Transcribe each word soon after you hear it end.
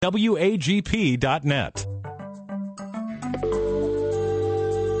WAGP.net.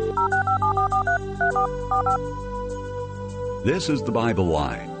 This is The Bible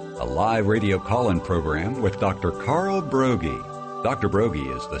Line, a live radio call-in program with Dr. Carl Broggi. Dr.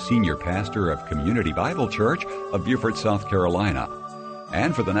 Broggi is the senior pastor of Community Bible Church of Beaufort, South Carolina.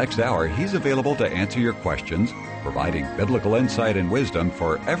 And for the next hour, he's available to answer your questions, providing biblical insight and wisdom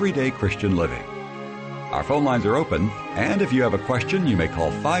for everyday Christian living. Our phone lines are open, and if you have a question, you may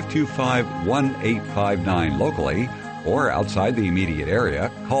call 525-1859 locally, or outside the immediate area,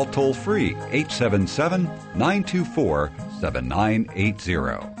 call toll-free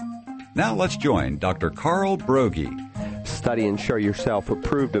 877-924-7980. Now let's join Dr. Carl Broggi. Study and show yourself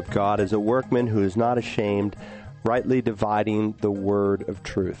approved of God as a workman who is not ashamed, rightly dividing the word of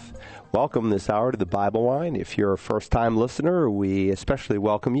truth. Welcome this hour to the Bible Line. If you're a first-time listener, we especially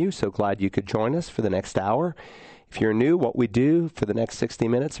welcome you. So glad you could join us for the next hour. If you're new, what we do for the next 60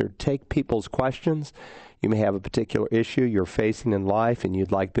 minutes are take people's questions. You may have a particular issue you're facing in life and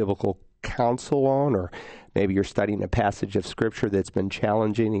you'd like biblical counsel on, or maybe you're studying a passage of Scripture that's been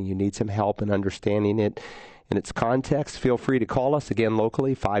challenging and you need some help in understanding it in its context. Feel free to call us again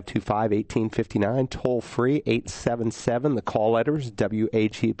locally, 525-1859, toll-free, 877, the call letters,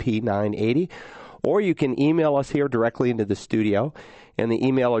 WAGP 980. Or you can email us here directly into the studio, and the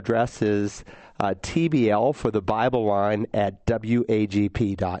email address is TBL for the Bible Line at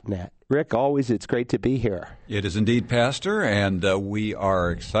WAGP.net. Rick, always it's great to be here. It is indeed, Pastor, and we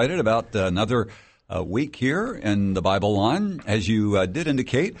are excited about another week here in the Bible Line. As you did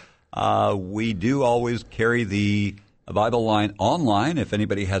indicate, we do always carry the Bible Line online. If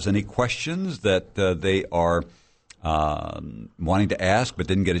anybody has any questions that they are wanting to ask but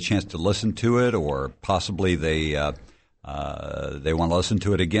didn't get a chance to listen to it, or possibly they want to listen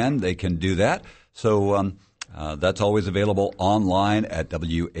to it again, they can do that. So that's always available online at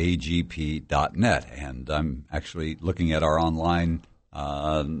WAGP.net. And I'm actually looking at our online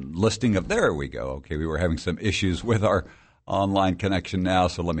listing of, there we go. Okay, we were having some issues with our online connection now,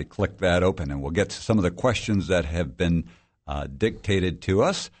 so let me click that open, and we'll get to some of the questions that have been dictated to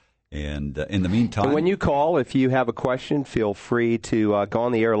us. And in the meantime, and when you call, if you have a question, feel free to go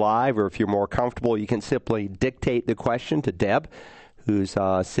on the air live, or if you're more comfortable, you can simply dictate the question to Deb, who's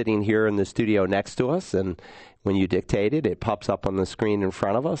sitting here in the studio next to us. And when you dictate it, it pops up on the screen in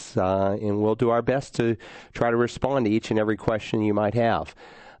front of us, and we'll do our best to try to respond to each and every question you might have.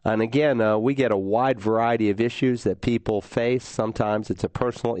 And again, we get a wide variety of issues that people face. Sometimes it's a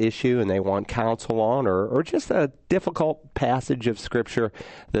personal issue and they want counsel on, or just a difficult passage of Scripture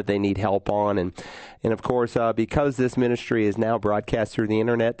that they need help on. And of course, because this ministry is now broadcast through the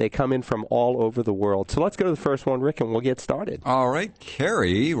Internet, they come in from all over the world. So let's go to the first one, Rick, and we'll get started. All right.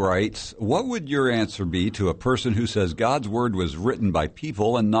 Kari writes, what would your answer be to a person who says God's Word was written by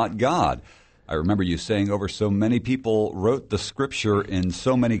people and not God? I remember you saying over so many people wrote the Scripture in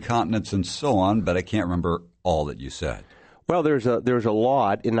so many continents and so on, but I can't remember all that you said. Well, there's a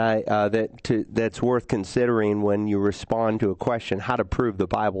lot, and that's worth considering when you respond to a question: how to prove the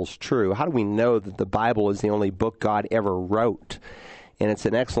Bible's true. How do we know that the Bible is the only book God ever wrote? And it's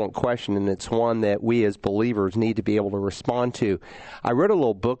an excellent question, and it's one that we as believers need to be able to respond to. I wrote a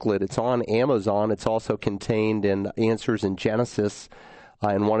little booklet. It's on Amazon. It's also contained in Answers in Genesis,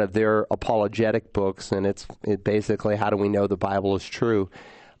 in one of their apologetic books, and it basically, how do we know the Bible is true?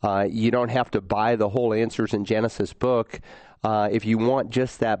 You don't have to buy the whole Answers in Genesis book. If you want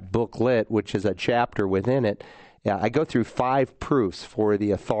just that booklet, which is a chapter within it, I go through 5 proofs for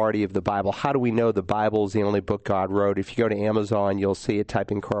the authority of the Bible. How do we know the Bible is the only book God wrote? If you go to Amazon, you'll see it. Type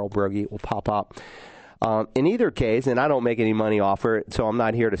in Carl Broggi, it will pop up. In either case, and I don't make any money off it, so I'm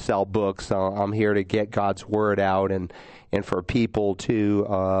not here to sell books. I'm here to get God's Word out and for people to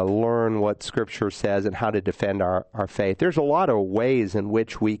learn what Scripture says and how to defend our faith. There's a lot of ways in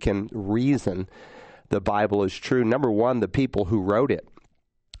which we can reason the Bible is true. Number one, the people who wrote it.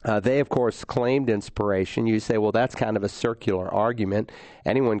 They, of course, claimed inspiration. You say, well, that's kind of a circular argument.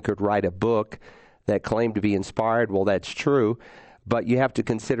 Anyone could write a book that claimed to be inspired. Well, that's true. But you have to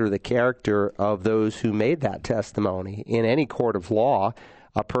consider the character of those who made that testimony. In any court of law,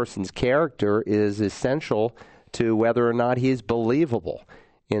 a person's character is essential to whether or not he's believable.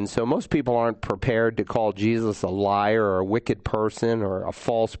 And so most people aren't prepared to call Jesus a liar or a wicked person or a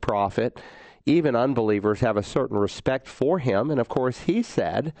false prophet. Even unbelievers have a certain respect for him. And of course, he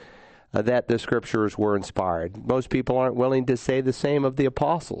said that the Scriptures were inspired. Most people aren't willing to say the same of the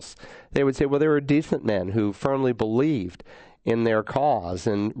apostles. They would say, well, they were decent men who firmly believed in their cause,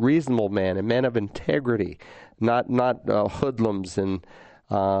 and reasonable men and men of integrity, not hoodlums and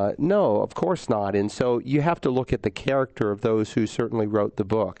No, of course not. And so you have to look at the character of those who certainly wrote the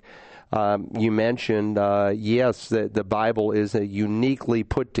book. You mentioned, yes, that the Bible is a uniquely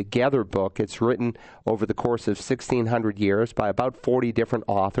put together book. It's written over the course of 1,600 years by about 40 different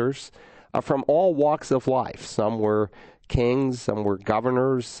authors from all walks of life. Some were kings, some were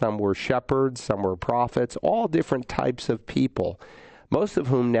governors, some were shepherds, some were prophets, all different types of people, most of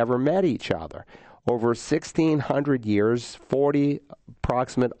whom never met each other. Over 1,600 years, 40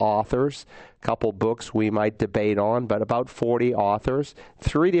 approximate authors, a couple books we might debate on, but about 40 authors,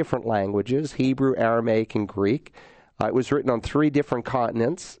 3 different languages, Hebrew, Aramaic, and Greek. It was written on 3 different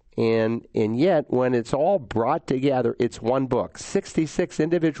continents, and yet when it's all brought together, it's one book. 66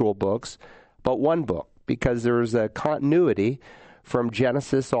 individual books, but one book, because there's a continuity from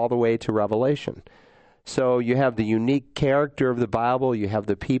Genesis all the way to Revelation. So you have the unique character of the Bible, you have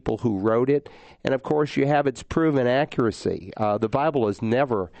the people who wrote it, and of course you have its proven accuracy. The Bible has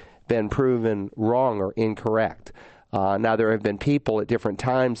never been proven wrong or incorrect. Now there have been people at different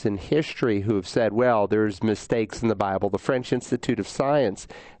times in history who have said, well, there's mistakes in the Bible. The French Institute of Science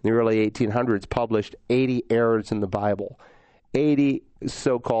in the early 1800s published 80 errors in the Bible. 80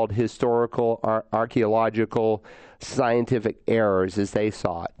 so-called historical, archaeological, scientific errors as they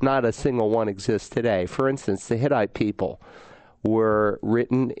saw it. Not a single one exists today. For instance, the Hittite people were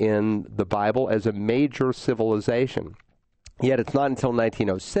written in the Bible as a major civilization. Yet it's not until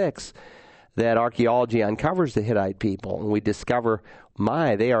 1906 that archaeology uncovers the Hittite people, and we discover,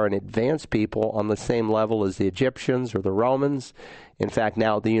 they are an advanced people on the same level as the Egyptians or the Romans. In fact,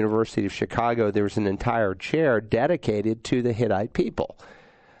 now at the University of Chicago, there's an entire chair dedicated to the Hittite people.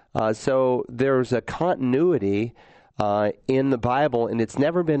 So there's a continuity in the Bible, and it's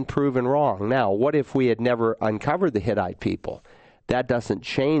never been proven wrong. Now, what if we had never uncovered the Hittite people? That doesn't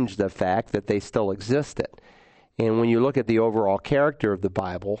change the fact that they still existed. And when you look at the overall character of the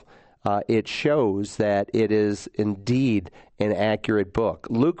Bible, it shows that it is indeed an accurate book.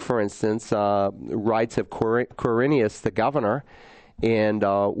 Luke, for instance, writes of Quirinius, the governor, and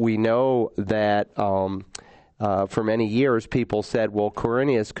we know that for many years people said, well,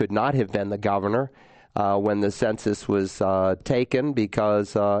 Quirinius could not have been the governor when the census was taken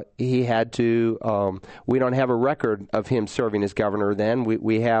because he had to, we don't have a record of him serving as governor then.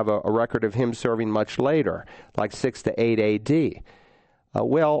 We have a record of him serving much later, like 6 to 8 A.D.,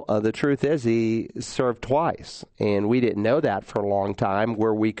 the truth is he served twice, and we didn't know that for a long time,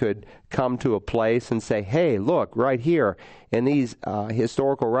 where we could come to a place and say, hey, look, right here, in these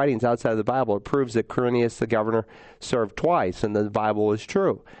historical writings outside of the Bible, it proves that Quirinius the governor served twice, and the Bible is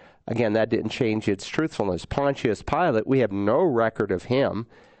true. Again, that didn't change its truthfulness. Pontius Pilate, we have no record of him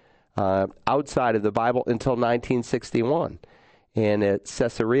outside of the Bible until 1961. And at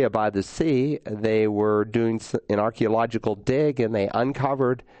Caesarea by the sea, they were doing an archaeological dig, and they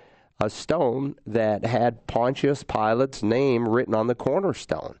uncovered a stone that had Pontius Pilate's name written on the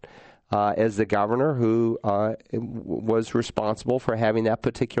cornerstone as the governor who was responsible for having that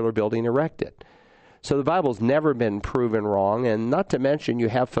particular building erected. So the Bible's never been proven wrong, and not to mention you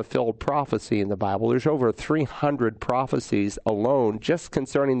have fulfilled prophecy in the Bible. There's over 300 prophecies alone just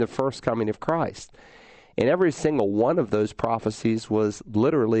concerning the first coming of Christ. And every single one of those prophecies was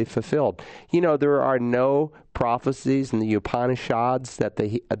literally fulfilled. You know, there are no prophecies in the Upanishads that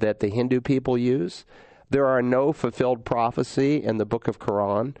the Hindu people use. There are no fulfilled prophecy in the book of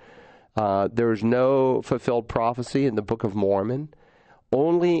Quran. There's no fulfilled prophecy in the book of Mormon.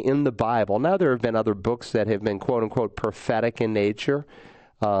 Only in the Bible. Now, there have been other books that have been, quote-unquote, prophetic in nature.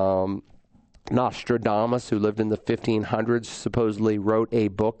 Nostradamus, who lived in the 1500s, supposedly wrote a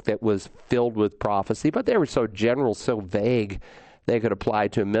book that was filled with prophecy, but they were so general, so vague, they could apply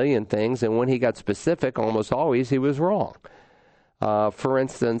to a million things, and when he got specific, almost always he was wrong. For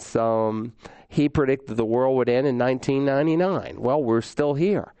instance, he predicted the world would end in 1999. Well, we're still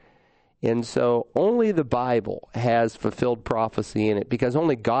here. And so only the Bible has fulfilled prophecy in it, because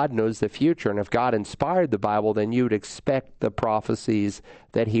only God knows the future. And if God inspired the Bible, then you would expect the prophecies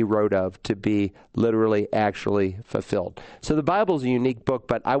that he wrote of to be literally, actually fulfilled. So the Bible is a unique book,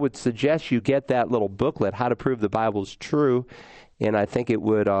 but I would suggest you get that little booklet, How to Prove the Bible is True. And I think it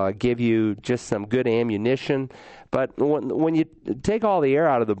would give you just some good ammunition. But when you take all the air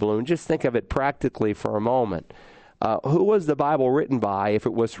out of the balloon, just think of it practically for a moment. Who was the Bible written by if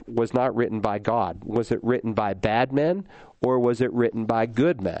it was not written by God? Was it written by bad men, or was it written by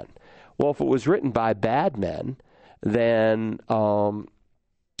good men? Well, if it was written by bad men, then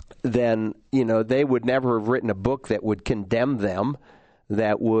they would never have written a book that would condemn them,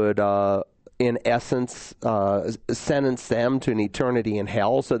 that would, in essence, sentence them to an eternity in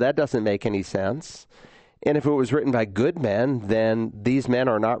hell. So that doesn't make any sense. And if it was written by good men, then these men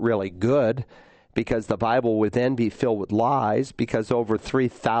are not really good, because the Bible would then be filled with lies, because over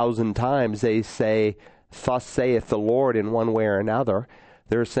 3,000 times they say, "Thus saith the Lord," in one way or another.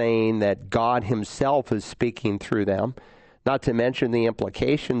 They're saying that God himself is speaking through them, not to mention the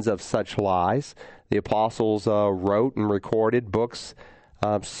implications of such lies. The apostles wrote and recorded books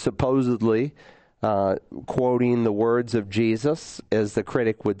supposedly quoting the words of Jesus, as the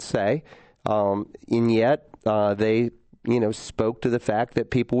critic would say, and yet they spoke to the fact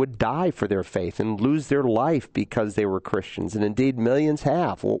that people would die for their faith and lose their life because they were Christians, and indeed millions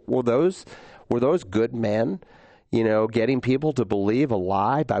have. Were those good men, getting people to believe a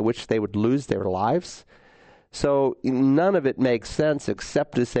lie by which they would lose their lives? So none of it makes sense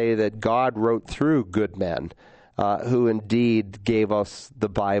except to say that God wrote through good men who indeed gave us the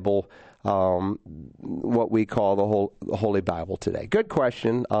Bible, what we call the Holy Bible today. Good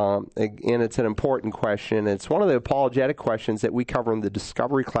question, and it's an important question. It's one of the apologetic questions that we cover in the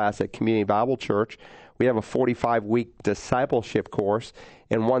Discovery class at Community Bible Church. We have a 45-week discipleship course,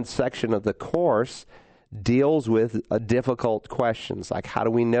 and one section of the course deals with difficult questions, like how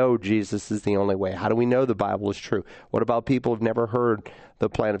do we know Jesus is the only way? How do we know the Bible is true? What about people who've never heard the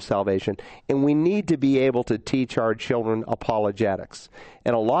plan of salvation? And we need to be able to teach our children apologetics.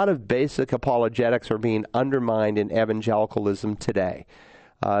 And a lot of basic apologetics are being undermined in evangelicalism today.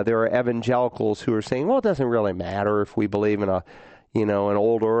 There are evangelicals who are saying, well, it doesn't really matter if we believe in an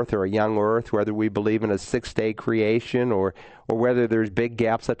old earth or a young earth, whether we believe in a 6-day creation or whether there's big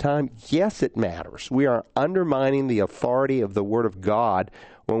gaps of time. Yes, it matters. We are undermining the authority of the Word of God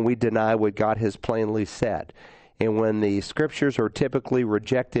when we deny what God has plainly said. And when the Scriptures are typically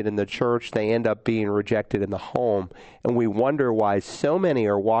rejected in the church, they end up being rejected in the home. And we wonder why so many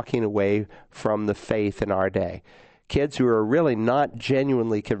are walking away from the faith in our day. Kids who are really not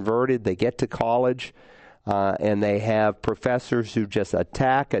genuinely converted, they get to college, and they have professors who just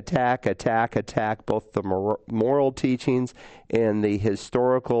attack both the moral teachings and the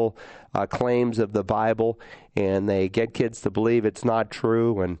historical claims of the Bible, and they get kids to believe it's not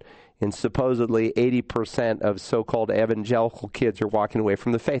true, and supposedly 80% of so-called evangelical kids are walking away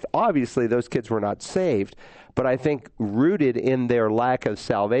from the faith. Obviously, those kids were not saved, but I think rooted in their lack of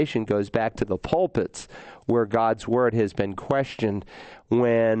salvation goes back to the pulpits where God's Word has been questioned,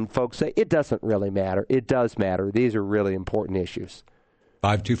 when folks say, it doesn't really matter. It does matter. These are really important issues.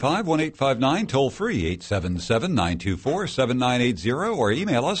 525-1859, toll free, 877-924-7980, or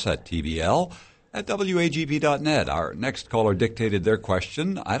email us at tbl@wagp.net. Our next caller dictated their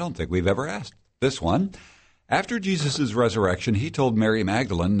question. I don't think we've ever asked this one. After Jesus' resurrection, he told Mary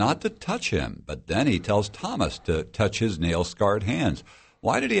Magdalene not to touch him, but then he tells Thomas to touch his nail-scarred hands.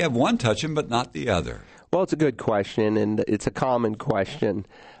 Why did he have one touch him but not the other? Well, it's a good question, and it's a common question.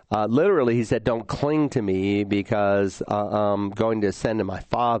 Literally, he said, don't cling to me because I'm going to ascend to my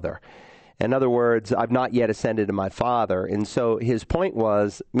Father. In other words, I've not yet ascended to my Father. And so his point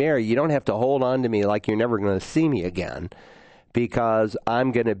was, Mary, you don't have to hold on to me like you're never going to see me again, because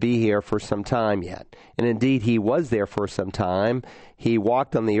I'm going to be here for some time yet. And indeed, he was there for some time. He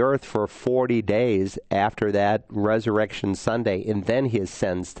walked on the earth for 40 days after that Resurrection Sunday, and then he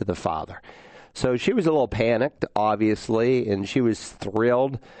ascends to the Father. So she was a little panicked, obviously, and she was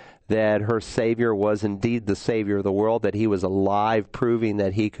thrilled that her Savior was indeed the Savior of the world, that he was alive, proving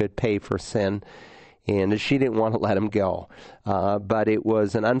that he could pay for sin. And she didn't want to let him go. But it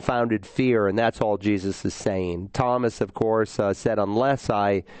was an unfounded fear, and that's all Jesus is saying. Thomas, of course, said, unless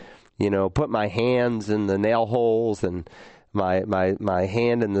I, put my hands in the nail holes and my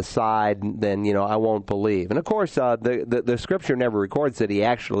hand in the side, then, I won't believe. And, of course, the Scripture never records that he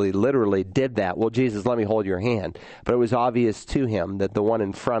actually literally did that. Well, Jesus, let me hold your hand. But it was obvious to him that the one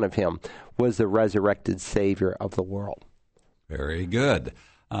in front of him was the resurrected Savior of the world. Very good.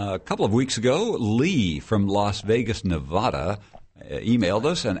 A couple of weeks ago, Lee from Las Vegas, Nevada, emailed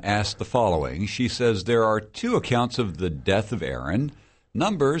us and asked the following. She says, there are two accounts of the death of Aaron.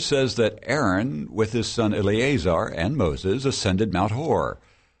 Numbers says that Aaron, with his son Eleazar and Moses, ascended Mount Hor.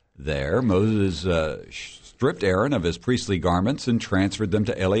 There, Moses stripped Aaron of his priestly garments and transferred them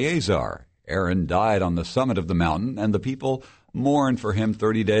to Eleazar. Aaron died on the summit of the mountain, and the people mourned for him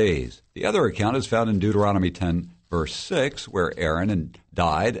 30 days. The other account is found in Deuteronomy 10, verse 6, where Aaron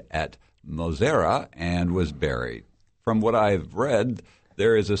died at Mosera and was buried. From what I've read,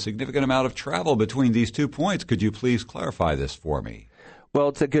 there is a significant amount of travel between these 2 points. Could you please clarify this for me? Well,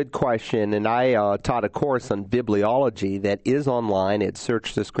 it's a good question, and I taught a course on bibliology that is online at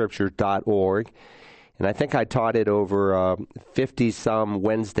searchthescriptures.org. And I think I taught it over 50-some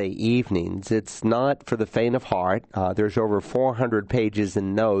Wednesday evenings. It's not for the faint of heart. There's over 400 pages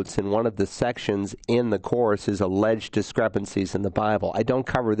in notes, and one of the sections in the course is alleged discrepancies in the Bible. I don't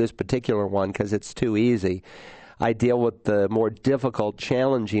cover this particular one because it's too easy. I deal with the more difficult,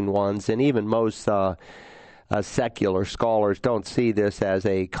 challenging ones, and even most secular scholars don't see this as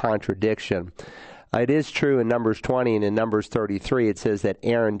a contradiction. It is true in Numbers 20 and in Numbers 33, it says that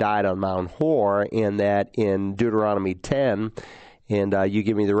Aaron died on Mount Hor, and that in Deuteronomy 10, and you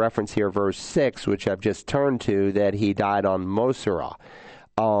give me the reference here, verse 6, which I've just turned to, that he died on Mosera.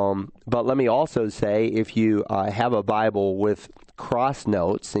 But let me also say, if you have a Bible with cross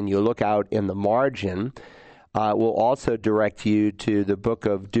notes and you look out in the margin, it will also direct you to the book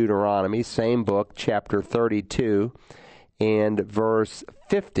of Deuteronomy, same book, chapter 32 and verse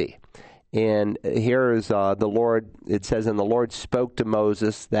 50. And here is the Lord, it says, and the Lord spoke to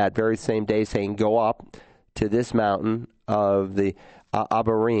Moses that very same day, saying, go up to this mountain of the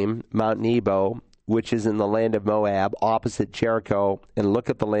Abarim, Mount Nebo, which is in the land of Moab, opposite Jericho, and look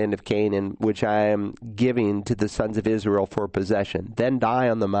at the land of Canaan, which I am giving to the sons of Israel for possession. Then die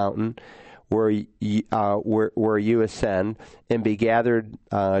on the mountain where you ascend, and be gathered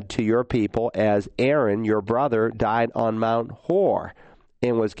to your people, as Aaron, your brother, died on Mount Hor,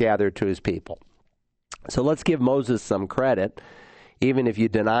 and was gathered to his people. So let's give Moses some credit, even if you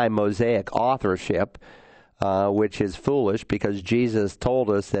deny Mosaic authorship, which is foolish, because Jesus told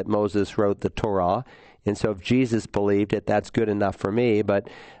us that Moses wrote the Torah. And so if Jesus believed it, that's good enough for me. But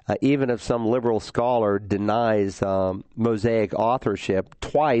even if some liberal scholar denies Mosaic authorship,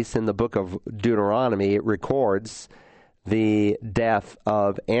 twice in the book of Deuteronomy, it records the death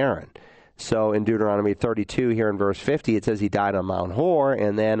of Aaron. So in Deuteronomy 32, here in verse 50, it says he died on Mount Hor,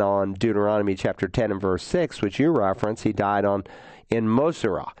 and then on Deuteronomy chapter 10 and verse 6, which you reference, he died in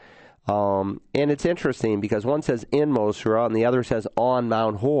Mosera. And it's interesting because one says in Mosera and the other says on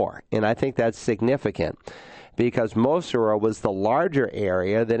Mount Hor, and I think that's significant because Mosera was the larger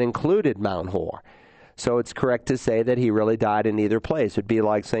area that included Mount Hor. So it's correct to say that he really died in either place. It'd be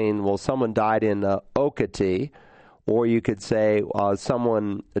like saying, well, someone died in Okatee, or you could say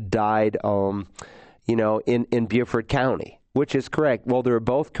someone died, in Beaufort County, which is correct. Well, they're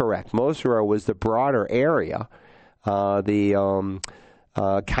both correct. Mosera was the broader area, the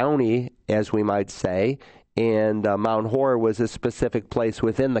county, as we might say, and Mount Hor was a specific place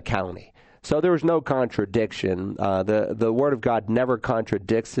within the county. So there was no contradiction. The Word of God never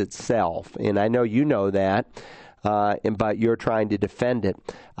contradicts itself, and I know you know that. But you're trying to defend it.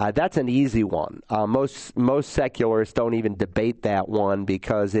 That's an easy one. Most secularists don't even debate that one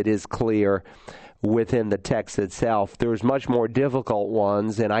because it is clear within the text itself. There's much more difficult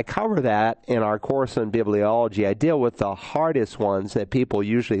ones, and I cover that in our course on bibliology. I deal with the hardest ones that people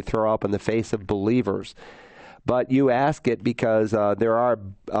usually throw up in the face of believers. But you ask it because there are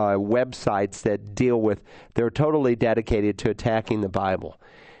websites that they're totally dedicated to attacking the Bible.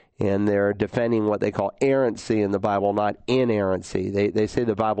 And they're defending what they call errancy in the Bible, not inerrancy. They say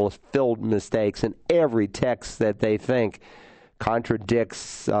the Bible is filled with mistakes, and every text that they think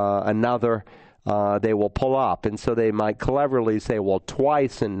contradicts another, they will pull up. And so they might cleverly say, well,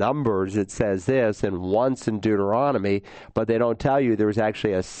 twice in Numbers it says this, and once in Deuteronomy, but they don't tell you there's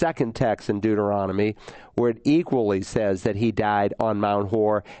actually a second text in Deuteronomy where it equally says that he died on Mount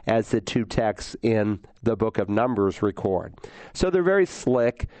Hor as the two texts in the book of Numbers record. So they're very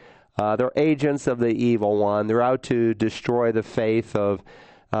slick. They're agents of the evil one. They're out to destroy the faith of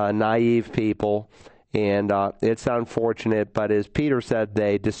naive people. And it's unfortunate, but as Peter said,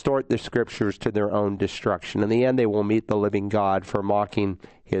 they distort the Scriptures to their own destruction. In the end, they will meet the living God for mocking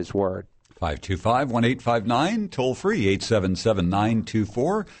his word. 525-1859, toll free,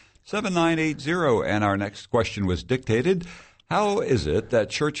 877-924-7980. And our next question was dictated, how is it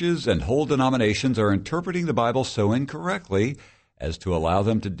that churches and whole denominations are interpreting the Bible so incorrectly as to allow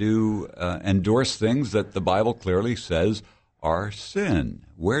them to endorse things that the Bible clearly says are sin?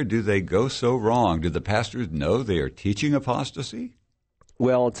 Where do they go so wrong? Do the pastors know they are teaching apostasy?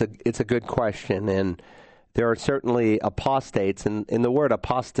 Well, it's a good question, and there are certainly apostates, and the word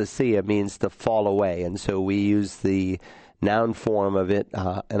apostasia means to fall away, and so we use the noun form of it,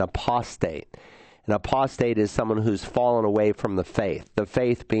 an apostate. An apostate is someone who's fallen away from the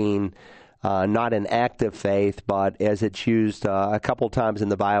faith being not an active faith, but as it's used a couple times in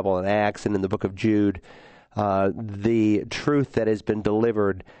the Bible, in Acts and in the book of Jude, the truth that has been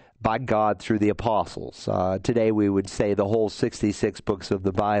delivered by God through the apostles. Today we would say the whole 66 books of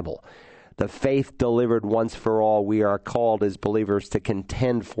the Bible. The faith delivered once for all, we are called as believers to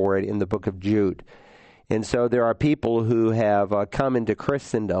contend for it in the book of Jude. And so there are people who have come into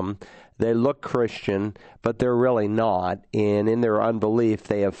Christendom. They look Christian, but they're really not. And in their unbelief,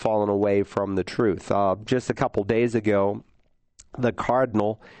 they have fallen away from the truth. Just a couple days ago, the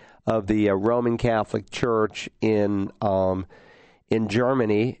cardinal of the Roman Catholic Church in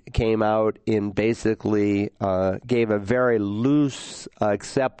Germany came out and basically gave a very loose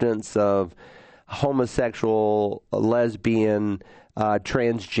acceptance of homosexual, lesbian,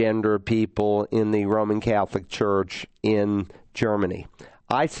 transgender people in the Roman Catholic Church in Germany.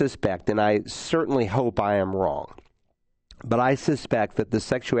 I suspect, and I certainly hope I am wrong, but I suspect that the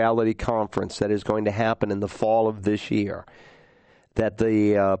sexuality conference that is going to happen in the fall of this year, that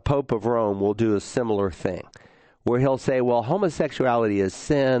the Pope of Rome will do a similar thing, where he'll say, well, homosexuality is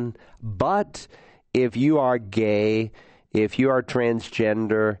sin, but if you are gay, if you are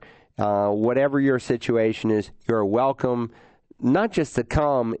transgender, whatever your situation is, you're welcome not just to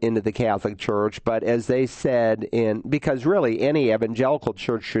come into the Catholic Church, but as they said, because really any evangelical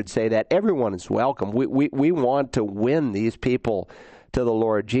church should say that everyone is welcome. We want to win these people to the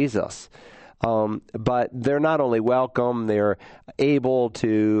Lord Jesus. But they're not only welcome, they're able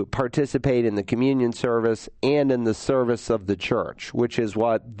to participate in the communion service and in the service of the church, which is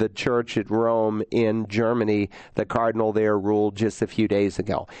what the church at Rome in Germany, the cardinal there, ruled just a few days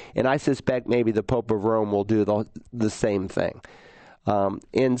ago. And I suspect maybe the Pope of Rome will do the same thing.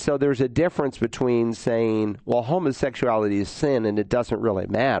 And so there's a difference between saying, well, homosexuality is sin and it doesn't really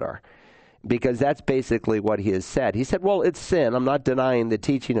matter. Because that's basically what he has said. He said, well, it's sin. I'm not denying the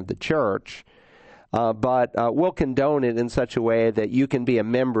teaching of the church, but we'll condone it in such a way that you can be a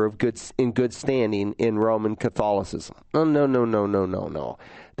member in good standing in Roman Catholicism. Oh, no.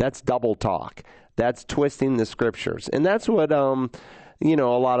 That's double talk. That's twisting the scriptures. And that's what, a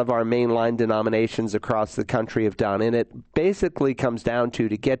lot of our mainline denominations across the country have done. And it basically comes down to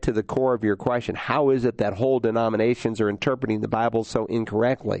get to the core of your question, how is it that whole denominations are interpreting the Bible so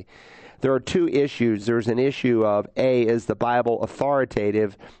incorrectly? There are two issues. There's an issue of, A, is the Bible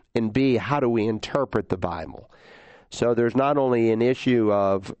authoritative, and B, how do we interpret the Bible? So there's not only an issue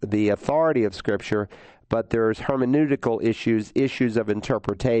of the authority of Scripture, but there's hermeneutical issues of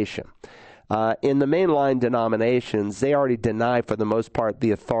interpretation. In the mainline denominations, they already deny, for the most part,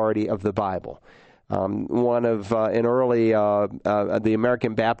 the authority of the Bible. The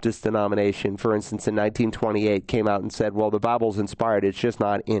American Baptist denomination, for instance, in 1928 came out and said, well, the Bible's inspired, it's just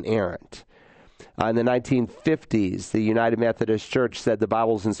not inerrant. In the 1950s, the United Methodist Church said the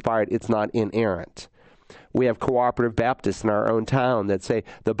Bible's inspired, it's not inerrant. We have cooperative Baptists in our own town that say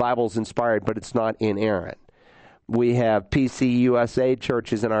the Bible's inspired, but it's not inerrant. We have PCUSA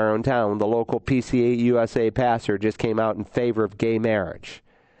churches in our own town. The local PCUSA pastor just came out in favor of gay marriage.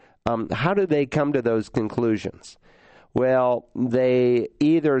 How do they come to those conclusions? Well, they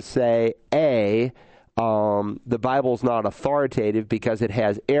either say, A, the Bible's not authoritative because it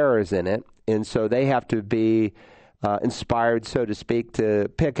has errors in it, and so they have to be inspired, so to speak, to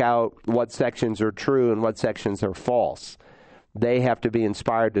pick out what sections are true and what sections are false. They have to be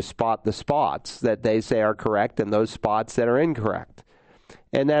inspired to spot the spots that they say are correct and those spots that are incorrect.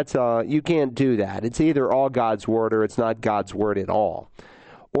 And that's you can't do that. It's either all God's Word or it's not God's Word at all.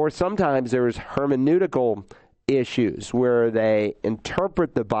 Or sometimes there's hermeneutical issues where they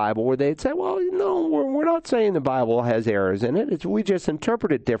interpret the Bible, where they'd say, well, no, we're not saying the Bible has errors in it. We just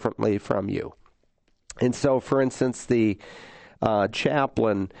interpret it differently from you. And so, for instance, the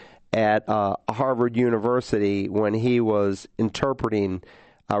chaplain at Harvard University, when he was interpreting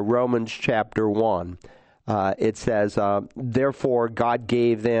Romans chapter 1, it says, therefore God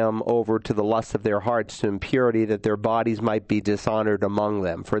gave them over to the lust of their hearts to impurity, that their bodies might be dishonored among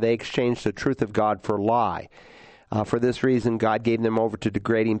them. For they exchanged the truth of God for lie. For this reason God gave them over to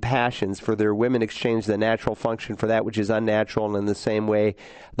degrading passions, for their women exchanged the natural function for that which is unnatural, and in the same way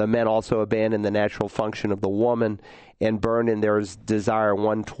the men also abandoned the natural function of the woman, and burned in their desire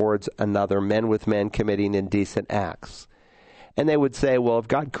one towards another, men with men committing indecent acts. And they would say, well, if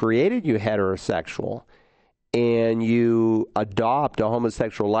God created you heterosexual, and you adopt a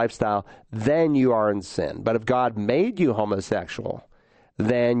homosexual lifestyle, then you are in sin. But if God made you homosexual,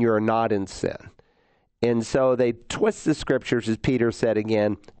 then you're not in sin. And so they twist the scriptures, as Peter said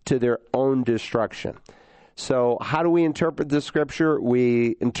again, to their own destruction. So how do we interpret the scripture?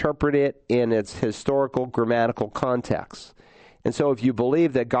 We interpret it in its historical, grammatical context. And so if you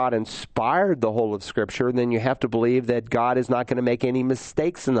believe that God inspired the whole of Scripture, then you have to believe that God is not going to make any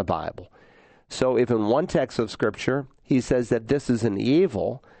mistakes in the Bible. So if in one text of Scripture he says that this is an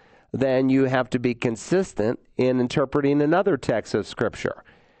evil, then you have to be consistent in interpreting another text of Scripture.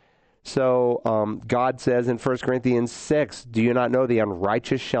 So God says in 1 Corinthians 6, do you not know the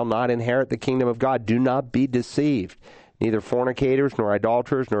unrighteous shall not inherit the kingdom of God? Do not be deceived. Neither fornicators, nor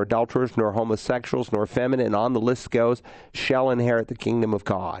idolaters, nor adulterers, nor homosexuals, nor effeminate, and on the list goes, shall inherit the kingdom of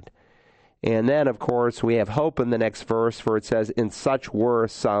God. And then, of course, we have hope in the next verse, for it says, and such were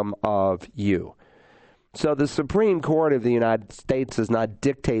some of you. So the Supreme Court of the United States does not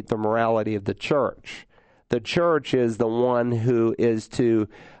dictate the morality of the church. The church is the one who is to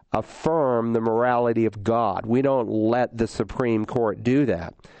affirm the morality of God. We don't let the Supreme Court do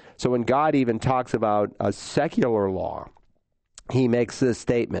that. So when God even talks about a secular law, he makes this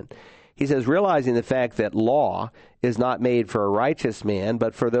statement. He says, realizing the fact that law is not made for a righteous man,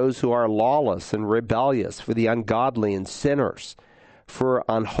 but for those who are lawless and rebellious, for the ungodly and sinners, for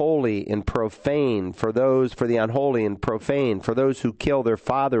unholy and profane, for the unholy and profane, for those who kill their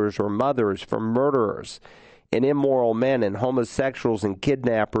fathers or mothers, for murderers and immoral men and homosexuals and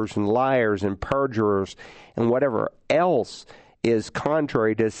kidnappers and liars and perjurers and whatever else is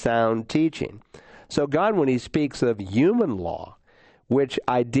contrary to sound teaching. So God, when he speaks of human law, which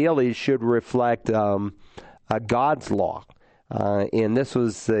ideally should reflect God's law, and this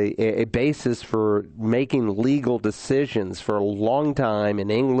was a basis for making legal decisions for a long time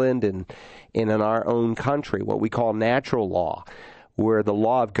in England and in our own country, what we call natural law, where the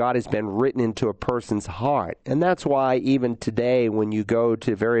law of God has been written into a person's heart. And that's why even today when you go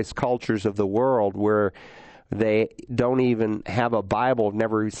to various cultures of the world where they don't even have a Bible, have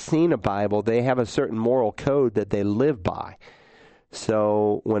never seen a Bible, they have a certain moral code that they live by.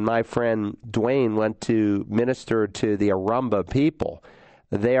 So when my friend Dwayne went to minister to the Arumba people,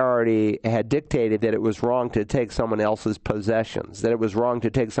 they already had dictated that it was wrong to take someone else's possessions, that it was wrong to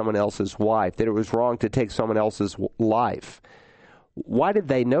take someone else's wife, that it was wrong to take someone else's life. Why did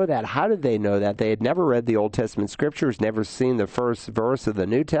they know that? How did they know that? They had never read the Old Testament Scriptures, never seen the first verse of the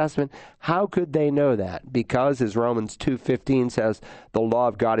New Testament. How could they know that? Because, as Romans 2:15 says, the law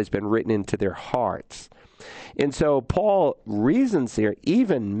of God has been written into their hearts. And so Paul reasons here,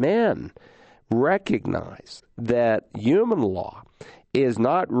 even men recognize that human law is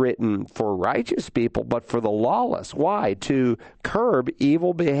not written for righteous people, but for the lawless. Why? To curb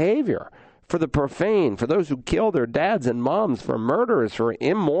evil behavior. For the profane, for those who kill their dads and moms, for murderers, for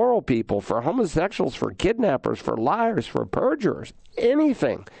immoral people, for homosexuals, for kidnappers, for liars, for perjurers,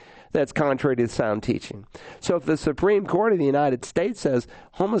 anything that's contrary to sound teaching. So if the Supreme Court of the United States says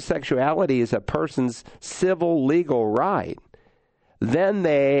homosexuality is a person's civil legal right, then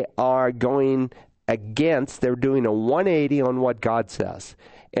they are going against, they're doing a 180 on what God says.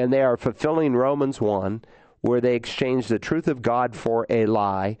 And they are fulfilling Romans 1, where they exchange the truth of God for a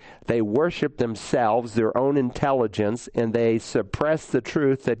lie. They worship themselves, their own intelligence, and they suppress the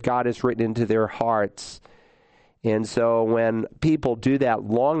truth that God has written into their hearts. And so when people do that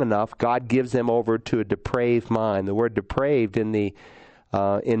long enough, God gives them over to a depraved mind. The word depraved in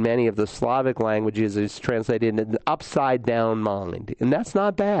many of the Slavic languages is translated an upside-down mind. And that's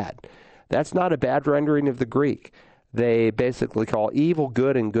not bad. That's not a bad rendering of the Greek. They basically call evil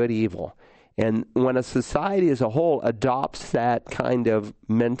good and good evil. And when a society as a whole adopts that kind of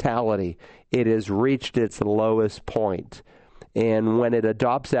mentality, it has reached its lowest point. And when it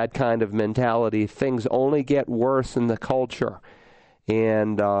adopts that kind of mentality, things only get worse in the culture.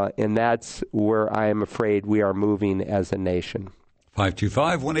 And that's where I am afraid we are moving as a nation.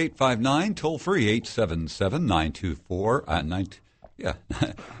 525-1859, toll free 877-924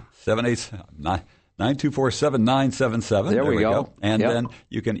 924-7977. There we go. And then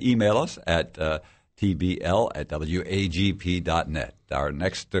you can email us at tbl@wagp.net. Our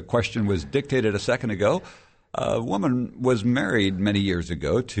next question was dictated a second ago. A woman was married many years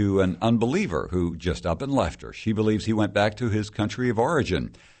ago to an unbeliever who just up and left her. She believes he went back to his country of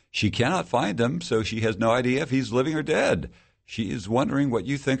origin. She cannot find him, so she has no idea if he's living or dead. She is wondering what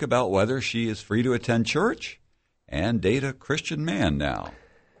you think about whether she is free to attend church and date a Christian man now.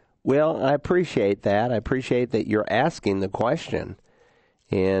 Well, I appreciate that. I appreciate that you're asking the question,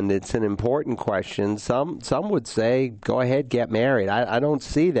 and it's an important question. Some would say, go ahead, get married. I don't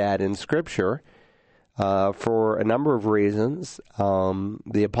see that in Scripture for a number of reasons.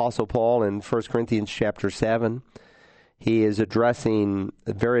 The Apostle Paul in 1 Corinthians chapter 7, he is addressing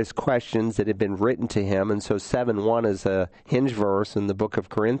various questions that have been written to him, and so 7:1 is a hinge verse in the book of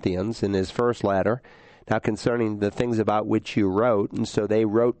Corinthians in his first letter. Now, concerning the things about which you wrote, and so they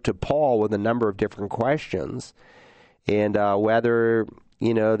wrote to Paul with a number of different questions, and whether,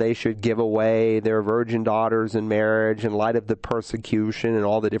 they should give away their virgin daughters in marriage in light of the persecution and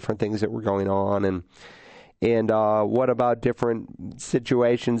all the different things that were going on, and what about different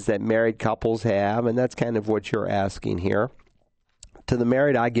situations that married couples have, and that's kind of what you're asking here. To the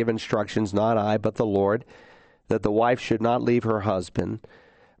married I give instructions, not I, but the Lord, that the wife should not leave her husband.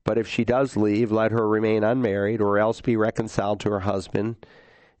 But if she does leave, let her remain unmarried, or else be reconciled to her husband.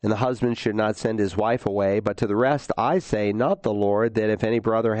 And the husband should not send his wife away. But to the rest I say, not the Lord, that if any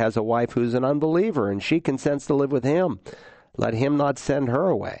brother has a wife who's an unbeliever, and she consents to live with him, let him not send her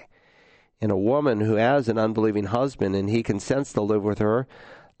away. And a woman who has an unbelieving husband, and he consents to live with her,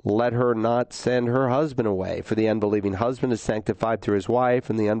 let her not send her husband away. For the unbelieving husband is sanctified through his wife,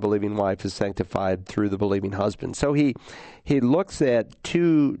 and the unbelieving wife is sanctified through the believing husband. So he looks at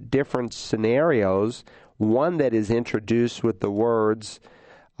two different scenarios, one that is introduced with the words,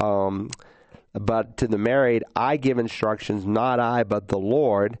 but to the married, I give instructions, not I, but the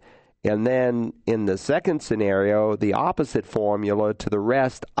Lord. And then in the second scenario, the opposite formula, to the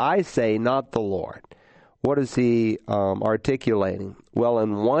rest, I say, not the Lord. What is he articulating? Well,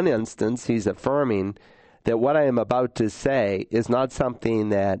 in one instance, he's affirming that what I am about to say is not something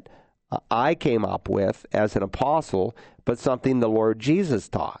that I came up with as an apostle, but something the Lord Jesus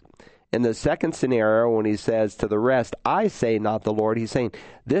taught. In the second scenario, when he says, to the rest, I say, not the Lord, he's saying,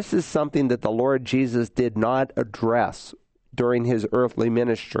 this is something that the Lord Jesus did not address during his earthly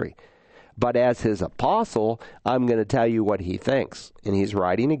ministry. But as his apostle, I'm going to tell you what he thinks. And he's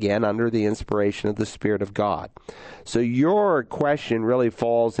writing again under the inspiration of the Spirit of God. So your question really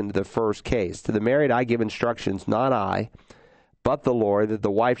falls into the first case. To the married, I give instructions, not I, but the Lord, that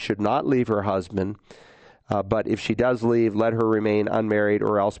the wife should not leave her husband. But if she does leave, let her remain unmarried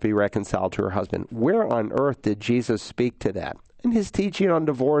or else be reconciled to her husband. Where on earth did Jesus speak to that? In his teaching on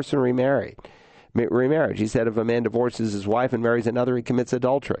divorce and remarriage. He said if a man divorces his wife and marries another, he commits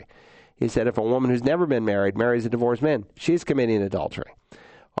adultery. He said if a woman who's never been married marries a divorced man, she's committing adultery.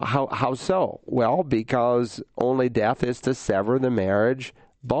 How so? Well, because only death is to sever the marriage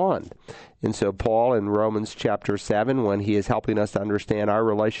bond. And so Paul in Romans chapter 7, when he is helping us to understand our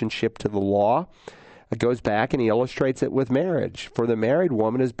relationship to the law, goes back and he illustrates it with marriage. For the married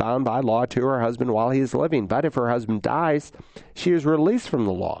woman is bound by law to her husband while he is living. But if her husband dies, she is released from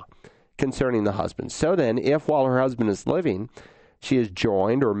the law concerning the husband. So then, if while her husband is living, she is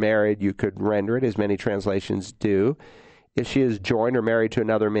joined or married, you could render it as many translations do. If she is joined or married to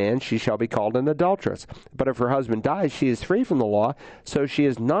another man, she shall be called an adulteress. But if her husband dies, she is free from the law, so she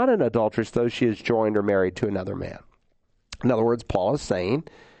is not an adulteress, though she is joined or married to another man. In other words, Paul is saying,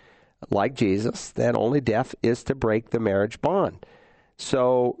 like Jesus, that only death is to break the marriage bond.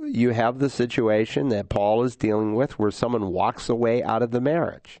 So you have the situation that Paul is dealing with where someone walks away out of the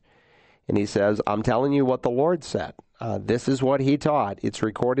marriage. And he says, I'm telling you what the Lord said. This is what he taught. It's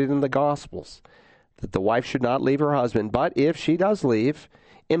recorded in the Gospels that the wife should not leave her husband. But if she does leave,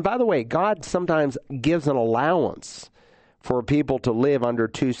 and by the way, God sometimes gives an allowance for people to live under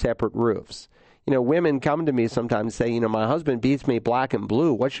two separate roofs. You know, women come to me sometimes and say, you know, my husband beats me black and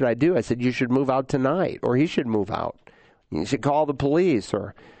blue. What should I do? I said, you should move out tonight, or he should move out. You should call the police,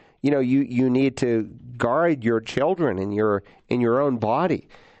 or, you know, you need to guard your children in your own body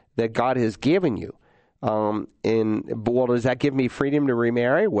that God has given you. Well, does that give me freedom to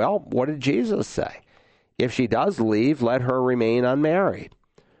remarry? Well, what did Jesus say? If she does leave, let her remain unmarried,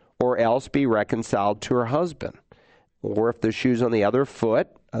 or else be reconciled to her husband. Or if the shoe's on the other foot,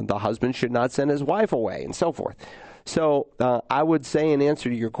 the husband should not send his wife away, and so forth. So I would say in answer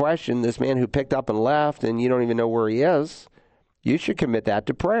to your question, this man who picked up and left and you don't even know where he is, you should commit that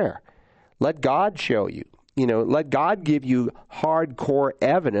to prayer. Let God show you. You know, let God give you hardcore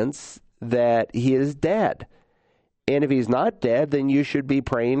evidence that he is dead. And if he's not dead, then you should be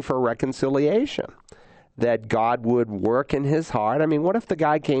praying for reconciliation, that God would work in his heart. I mean, what if the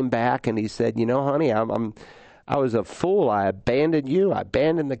guy came back and he said, you know, honey, I was a fool. I abandoned you. I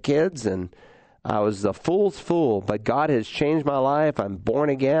abandoned the kids, and I was a fool's fool. But God has changed my life. I'm born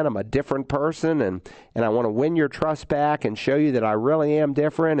again. I'm a different person, and I want to win your trust back and show you that I really am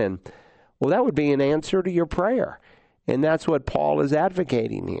different. And, well, that would be an answer to your prayer. And that's what Paul is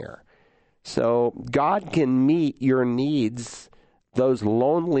advocating here. So God can meet your needs, those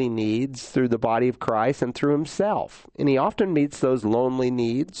lonely needs, through the body of Christ and through himself. And he often meets those lonely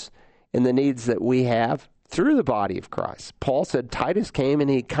needs and the needs that we have through the body of Christ. Paul said, Titus came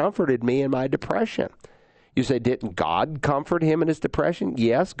and he comforted me in my depression. You say, didn't God comfort him in his depression?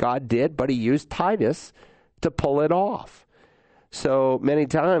 Yes, God did, but he used Titus to pull it off. So many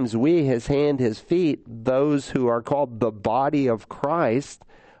times we, his hand, his feet, those who are called the body of Christ,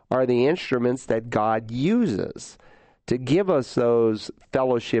 are the instruments that God uses to give us those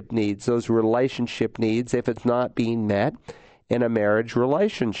fellowship needs, those relationship needs, if it's not being met in a marriage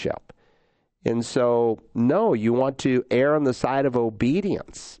relationship. And so, no, you want to err on the side of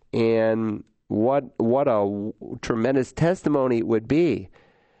obedience. And what a tremendous testimony it would be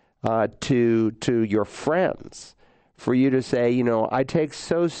to your friends for you to say, I take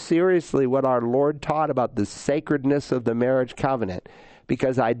so seriously what our Lord taught about the sacredness of the marriage covenant,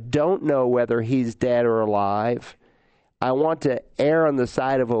 because I don't know whether he's dead or alive. I want to err on the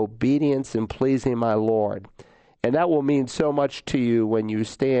side of obedience and pleasing my Lord. And that will mean so much to you when you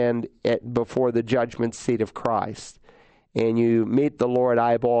stand before the judgment seat of Christ and you meet the Lord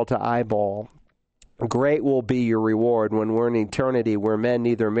eyeball to eyeball. Great will be your reward when we're in eternity where men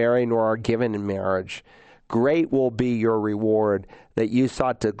neither marry nor are given in marriage. Great will be your reward that you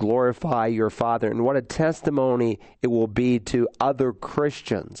sought to glorify your Father. And what a testimony it will be to other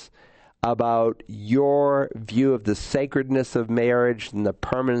Christians about your view of the sacredness of marriage and the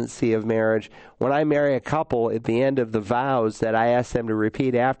permanency of marriage. When I marry a couple, at the end of the vows that I ask them to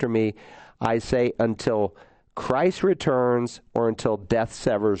repeat after me, I say, until Christ returns or until death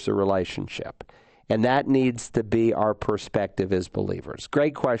severs the relationship. And that needs to be our perspective as believers.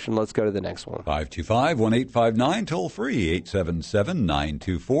 Great question. Let's go to the next one. 525-1859, toll free,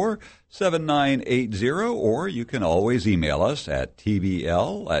 877-924-7980, or you can always email us at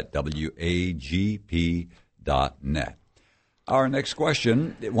tbl@wagp.net. Our next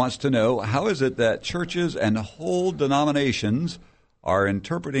question wants to know, how is it that churches and whole denominations are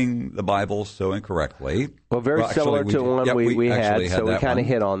interpreting the Bible so incorrectly? Well, similar to one we had, so we kind of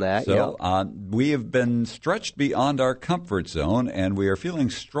hit on that. So we have been stretched beyond our comfort zone, and we are feeling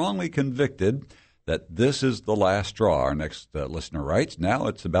strongly convicted that this is the last straw. Our next listener writes, now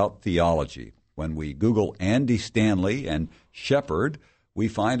it's about theology. When we Google Andy Stanley and shepherd, we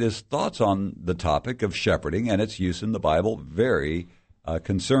find his thoughts on the topic of shepherding and its use in the Bible very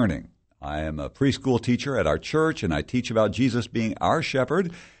concerning. I am a preschool teacher at our church, and I teach about Jesus being our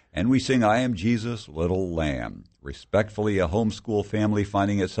shepherd, and we sing, I am Jesus' little lamb. Respectfully, a homeschool family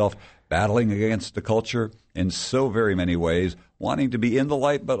finding itself battling against the culture in so very many ways, wanting to be in the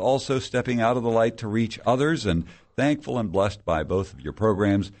light, but also stepping out of the light to reach others, and thankful and blessed by both of your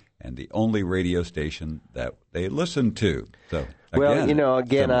programs and the only radio station that they listen to. So, again,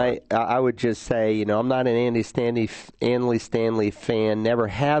 I would just say, I'm not an Andy Stanley fan, never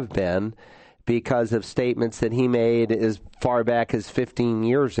have been, because of statements that he made as far back as 15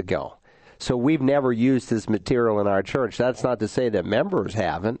 years ago. So we've never used his material in our church. That's not to say that members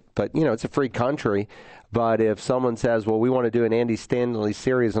haven't, but, it's a free country. But if someone says, well, we want to do an Andy Stanley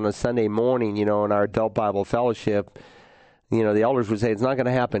series on a Sunday morning, in our adult Bible fellowship, the elders would say it's not going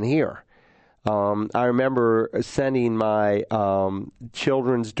to happen here. I remember sending my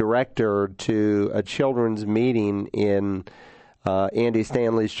children's director to a children's meeting in Andy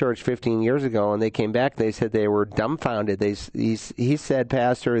Stanley's church 15 years ago, and they came back. They said they were dumbfounded. He said,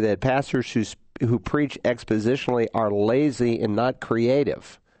 Pastor, that pastors who preach expositionally are lazy and not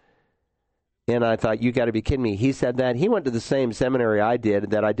creative. And I thought, you got to be kidding me. He said that. He went to the same seminary I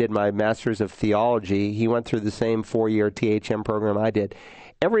did my Master's of Theology. He went through the same 4-year THM program I did.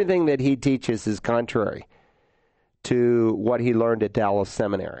 Everything that he teaches is contrary to what he learned at Dallas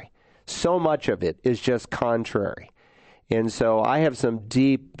Seminary. So much of it is just contrary. And so I have some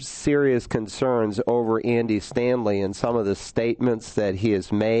deep, serious concerns over Andy Stanley and some of the statements that he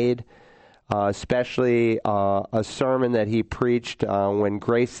has made, especially a sermon that he preached when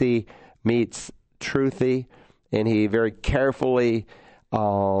Gracie meets Truthy, and he very carefully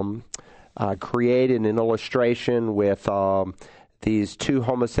created an illustration with these two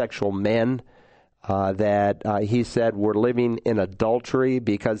homosexual men that he said were living in adultery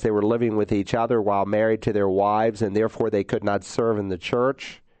because they were living with each other while married to their wives, and therefore they could not serve in the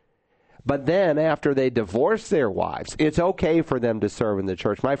church. But then after they divorced their wives, it's okay for them to serve in the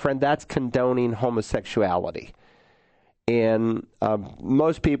church. My friend, that's condoning homosexuality. And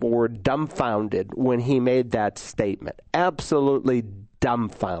most people were dumbfounded when he made that statement. Absolutely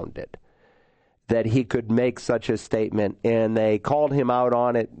dumbfounded that he could make such a statement. And they called him out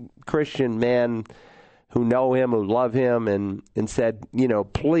on it, Christian men who know him, who love him, and said,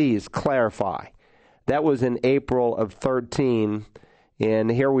 please clarify. That was in April of 13, and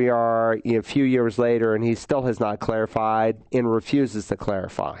here we are a few years later, and he still has not clarified and refuses to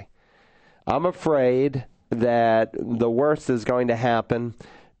clarify. I'm afraid that the worst is going to happen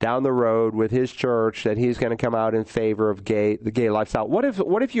down the road with his church, that he's going to come out in favor of the gay lifestyle. What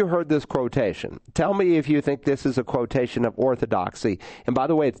if you heard this quotation? Tell me if you think this is a quotation of orthodoxy. And by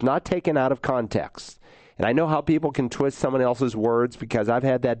the way, it's not taken out of context. And I know how people can twist someone else's words, because I've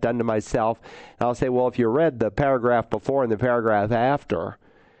had that done to myself. And I'll say, well, if you read the paragraph before and the paragraph after,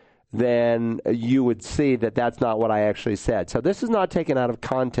 then you would see that that's not what I actually said. So this is not taken out of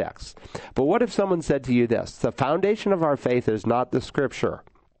context. But what if someone said to you this: the foundation of our faith is not the Scripture.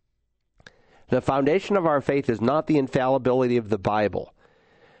 The foundation of our faith is not the infallibility of the Bible.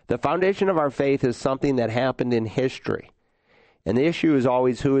 The foundation of our faith is something that happened in history. And the issue is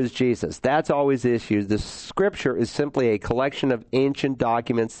always, who is Jesus? That's always the issue. The Scripture is simply a collection of ancient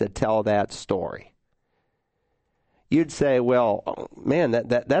documents that tell that story. You'd say, well, man,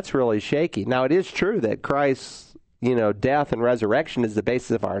 that's really shaky. Now, it is true that Christ's, death and resurrection is the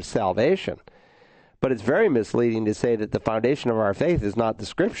basis of our salvation. But it's very misleading to say that the foundation of our faith is not the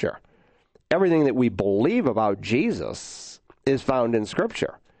Scripture. Everything that we believe about Jesus is found in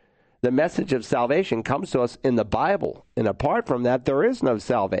Scripture. The message of salvation comes to us in the Bible, and apart from that, there is no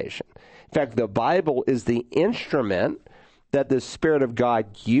salvation. In fact, the Bible is the instrument that the Spirit of God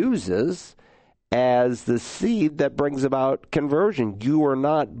uses as the seed that brings about conversion. You are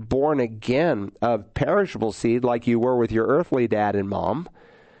not born again of perishable seed like you were with your earthly dad and mom,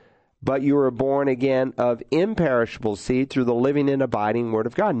 but you are born again of imperishable seed through the living and abiding Word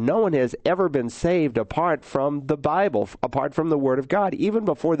of God. No one has ever been saved apart from the Bible, apart from the Word of God. Even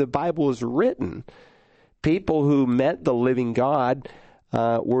before the Bible was written, people who met the living God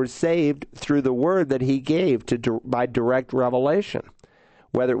were saved through the Word that He gave by direct revelation.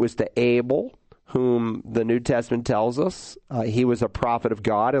 Whether it was to Abel, whom the New Testament tells us he was a prophet of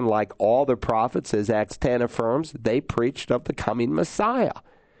God, and like all the prophets, as Acts 10 affirms, they preached of the coming Messiah.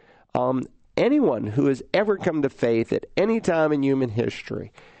 Anyone who has ever come to faith at any time in human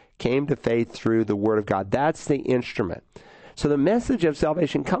history came to faith through the Word of God. That's the instrument. So the message of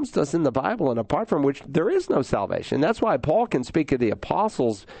salvation comes to us in the Bible, and apart from which there is no salvation. That's why Paul can speak of the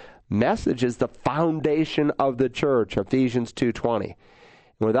apostles' message as the foundation of the church, Ephesians 2:20.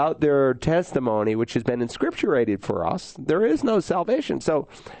 Without their testimony, which has been inscripturated for us, there is no salvation. So,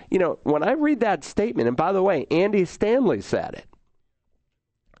 when I read that statement, and by the way, Andy Stanley said it,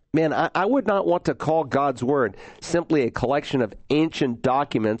 man, I would not want to call God's Word simply a collection of ancient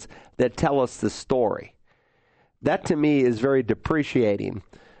documents that tell us the story. That, to me, is very depreciating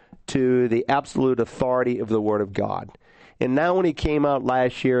to the absolute authority of the Word of God. And now when he came out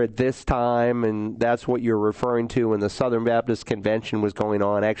last year at this time, and that's what you're referring to when the Southern Baptist Convention was going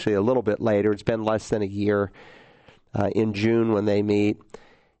on, actually a little bit later, it's been less than a year, in June when they meet.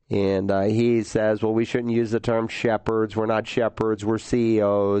 And he says, well, we shouldn't use the term shepherds. We're not shepherds. We're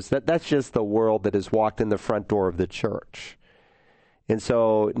CEOs. That's just the world that has walked in the front door of the church. And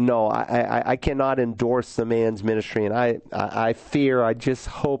so, no, I cannot endorse the man's ministry. And I fear, I just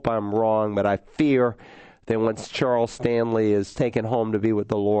hope I'm wrong, but I fear that once Charles Stanley is taken home to be with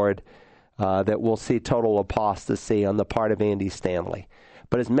the Lord, that we'll see total apostasy on the part of Andy Stanley.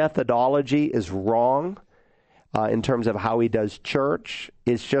 But his methodology is wrong. In terms of how he does church,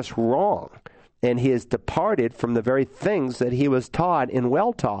 is just wrong. And he has departed from the very things that he was taught and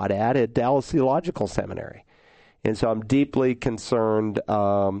well taught at Dallas Theological Seminary. And so I'm deeply concerned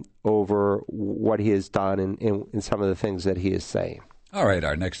over what he has done and some of the things that he is saying. All right,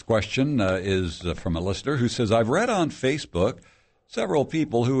 our next question is from a listener who says, I've read on Facebook several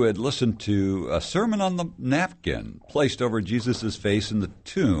people who had listened to a sermon on the napkin placed over Jesus' face in the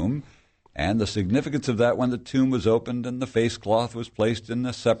tomb, and the significance of that when the tomb was opened and the face cloth was placed in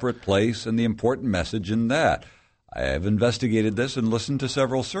a separate place, and the important message in that. I have investigated this and listened to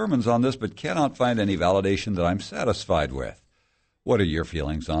several sermons on this, but cannot find any validation that I'm satisfied with. What are your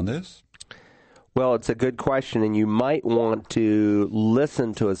feelings on this? Well, it's a good question, and you might want to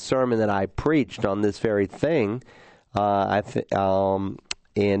listen to a sermon that I preached on this very thing, where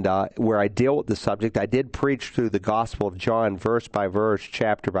I deal with the subject. I did preach through the Gospel of John, verse by verse,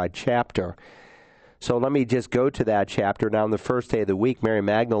 chapter by chapter. So let me just go to that chapter. Now, on the first day of the week, Mary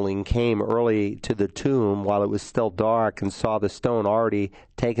Magdalene came early to the tomb while it was still dark and saw the stone already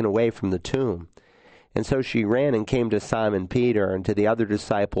taken away from the tomb. And so she ran and came to Simon Peter and to the other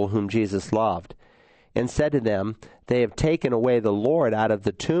disciple whom Jesus loved, and said to them, They have taken away the Lord out of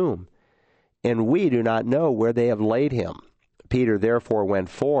the tomb, and we do not know where they have laid him. Peter therefore went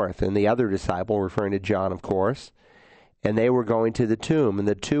forth, and the other disciple, referring to John, of course, and they were going to the tomb, and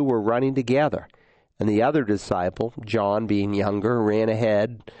the two were running together. And the other disciple, John being younger, ran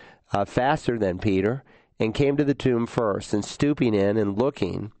ahead faster than Peter, and came to the tomb first, and stooping in and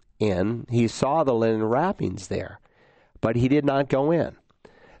looking in, he saw the linen wrappings there, but he did not go in.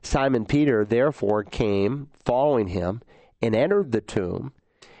 Simon Peter therefore came, following him, and entered the tomb,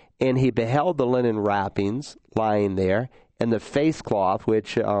 and he beheld the linen wrappings lying there, and the face cloth,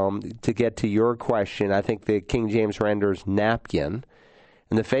 which, to get to your question, I think the King James renders napkin,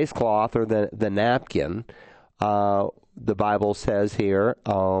 and the face cloth, or the napkin, the Bible says here,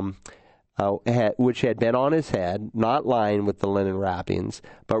 which had been on his head, not lying with the linen wrappings,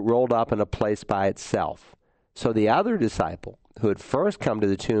 but rolled up in a place by itself. So the other disciple, who had first come to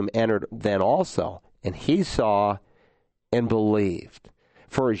the tomb, entered then also, and he saw and believed.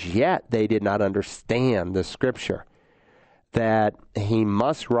 For as yet they did not understand the scripture, that he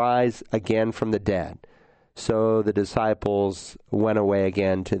must rise again from the dead. So the disciples went away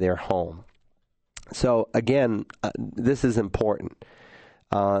again to their home. So again, this is important.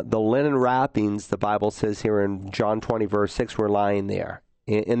 The linen wrappings, the Bible says here in John 20, verse 6, were lying there.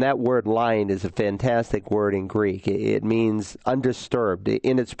 And that word lying is a fantastic word in Greek. It means undisturbed,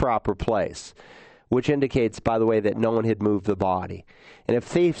 in its proper place, which indicates, by the way, that no one had moved the body. And if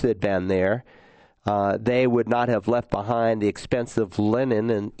thieves had been there, they would not have left behind the expensive linen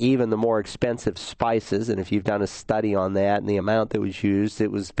and even the more expensive spices. And if you've done a study on that and the amount that was used,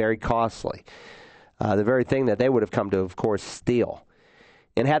 it was very costly. The very thing that they would have come to, of course, steal.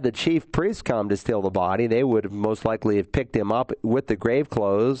 And had the chief priests come to steal the body, they would have most likely have picked him up with the grave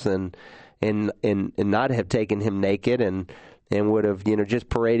clothes and not have taken him naked and would have, just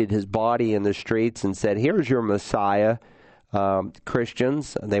paraded his body in the streets and said, "Here's your Messiah."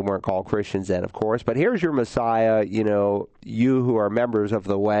 Christians, they weren't called Christians then, of course, but here's your Messiah, you who are members of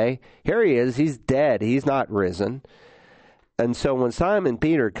the way. Here he is. He's dead. He's not risen. And so when Simon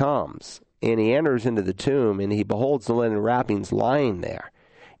Peter comes and he enters into the tomb and he beholds the linen wrappings lying there,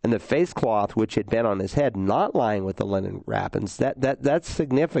 and the face cloth which had been on his head not lying with the linen wrappings, that's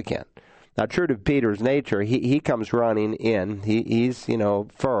significant. Now, true to Peter's nature, he comes running in. He's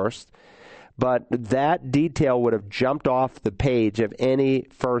first. But that detail would have jumped off the page of any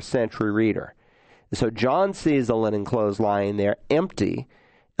first century reader. So John sees the linen clothes lying there empty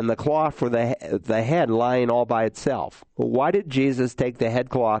and the cloth for the head lying all by itself. Well, why did Jesus take the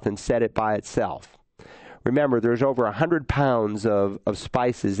headcloth and set it by itself? Remember, there's over 100 pounds of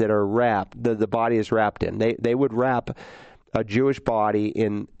spices that are wrapped, the body is wrapped in. They would wrap a Jewish body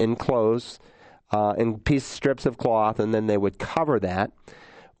in clothes, in strips of cloth, and then they would cover that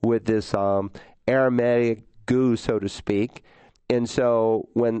with this aromatic goo, so to speak. And so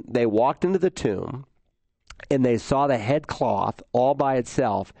when they walked into the tomb and they saw the headcloth all by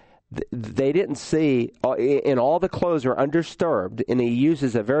itself, they didn't see, and all the clothes are undisturbed, and he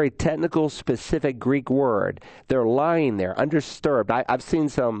uses a very technical, specific Greek word. They're lying there, undisturbed. I've seen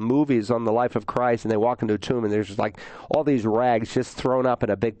some movies on the life of Christ, and they walk into a tomb, and there's just like all these rags just thrown up in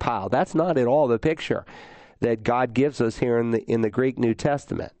a big pile. That's not at all the picture that God gives us here in the Greek New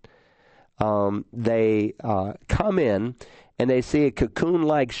Testament. They come in, and they see a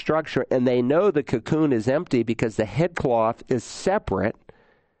cocoon-like structure, and they know the cocoon is empty because the headcloth is separate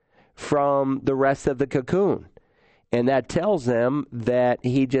from the rest of the cocoon. And that tells them that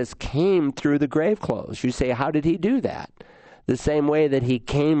he just came through the grave clothes. You say, how did he do that? The same way that he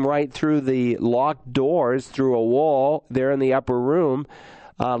came right through the locked doors through a wall there in the upper room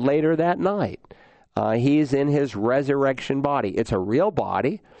later that night. He's in his resurrection body. It's a real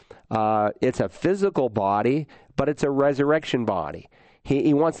body. It's a physical body, but it's a resurrection body.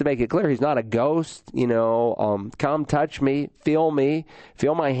 He wants to make it clear he's not a ghost, come touch me, feel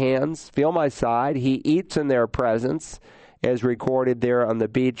my hands, feel my side. He eats in their presence, as recorded there on the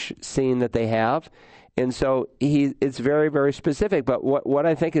beach scene that they have. And so it's very, very specific. But what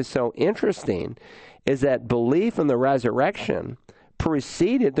I think is so interesting is that belief in the resurrection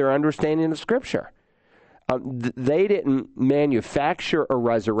preceded their understanding of Scripture. They didn't manufacture a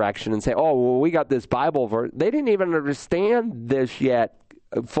resurrection and say, oh, well, we got this Bible verse. They didn't even understand this yet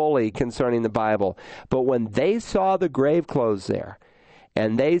fully concerning the Bible. But when they saw the grave clothes there,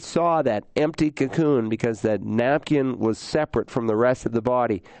 and they saw that empty cocoon because that napkin was separate from the rest of the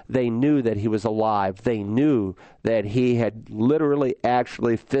body, they knew that he was alive. They knew that he had literally,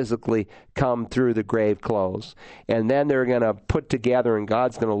 actually, physically come through the grave clothes. And then they're going to put together, and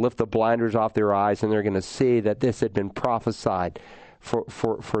God's going to lift the blinders off their eyes, and they're going to see that this had been prophesied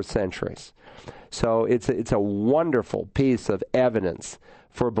for centuries. So it's a wonderful piece of evidence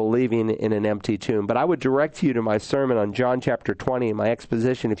for believing in an empty tomb. But I would direct you to my sermon on John chapter 20 in my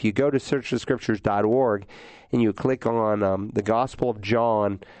exposition. If you go to searchthescriptures.org and you click on the Gospel of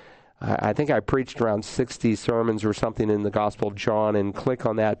John, I think I preached around 60 sermons or something in the Gospel of John, and click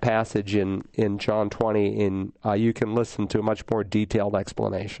on that passage in John 20, and you can listen to a much more detailed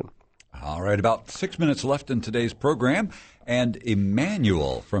explanation. All right, about 6 minutes left in today's program. And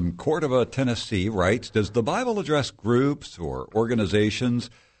Emmanuel from Cordova, Tennessee writes, does the Bible address groups or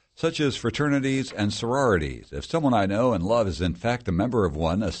organizations such as fraternities and sororities? If someone I know and love is in fact a member of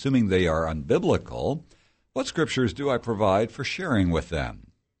one, assuming they are unbiblical, what scriptures do I provide for sharing with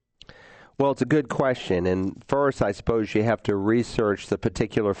them? Well, it's a good question. And first, I suppose you have to research the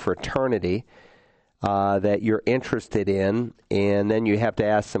particular fraternity that you're interested in, and then you have to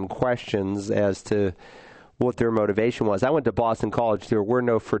ask some questions as to what their motivation was. I went to Boston College. There were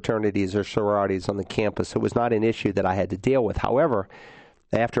no fraternities or sororities on the campus, so it was not an issue that I had to deal with. However,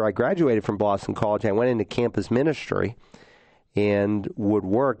 after I graduated from Boston College, I went into campus ministry and would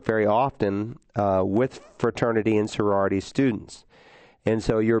work very often with fraternity and sorority students. And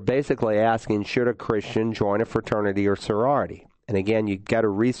so you're basically asking, should a Christian join a fraternity or sorority? And again, you've got to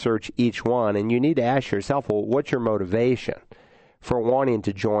research each one, and you need to ask yourself, well, what's your motivation for wanting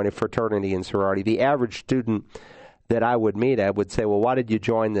to join a fraternity and sorority? The average student that I would meet, I would say, well, why did you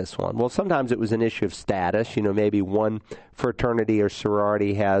join this one? Well, sometimes it was an issue of status. Maybe one fraternity or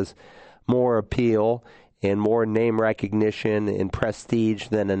sorority has more appeal and more name recognition and prestige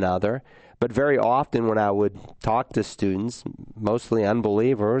than another. But very often when I would talk to students, mostly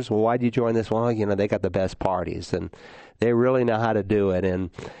unbelievers, well, why did you join this one? Well, they got the best parties, and they really know how to do it, and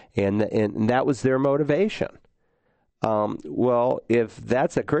that was their motivation. Well, if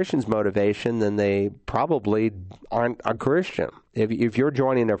that's a Christian's motivation, then they probably aren't a Christian. If you're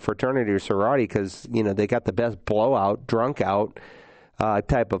joining a fraternity or sorority because, they got the best blowout, drunk out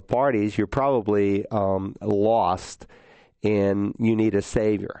type of parties, you're probably lost and you need a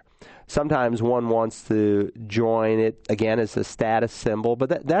Savior. Sometimes one wants to join it, again, as a status symbol,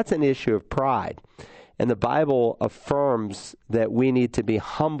 but that's an issue of pride. And the Bible affirms that we need to be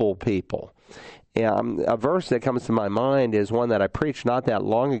humble people. A verse that comes to my mind is one that I preached not that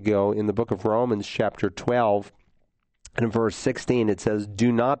long ago in the book of Romans, chapter 12. And in verse 16, it says,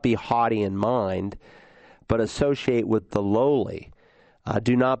 "Do not be haughty in mind, but associate with the lowly.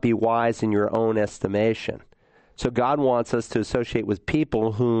 Do not be wise in your own estimation." So God wants us to associate with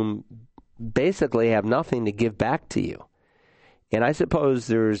people whom basically have nothing to give back to you. And I suppose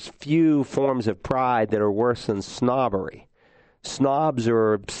there's few forms of pride that are worse than snobbery. Snobs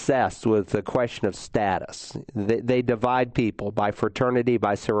are obsessed with the question of status. They divide people by fraternity,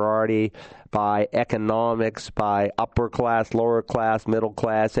 by sorority, by economics, by upper class, lower class, middle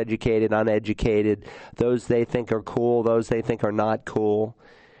class, educated, uneducated, those they think are cool, those they think are not cool.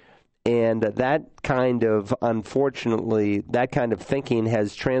 And that kind of, unfortunately, that kind of thinking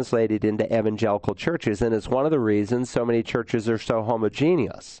has translated into evangelical churches, and it's one of the reasons so many churches are so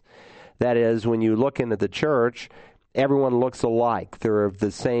homogeneous. That is, when you look into the church, everyone looks alike. They're of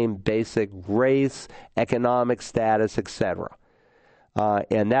the same basic race, economic status, etc.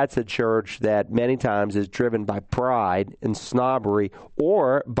 And that's a church that many times is driven by pride and snobbery,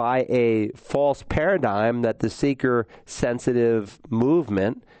 or by a false paradigm that the seeker-sensitive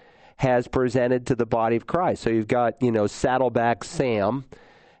movement has presented to the body of Christ. So you've got, Saddleback Sam,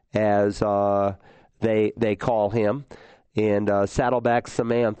 as they call him, and Saddleback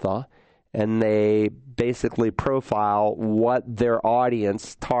Samantha, and they basically profile what their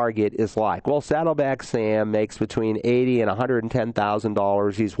audience target is like. Well, Saddleback Sam makes between $80,000 and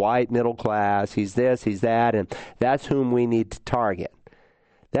 $110,000. He's white, middle class. He's this, he's that, and that's whom we need to target.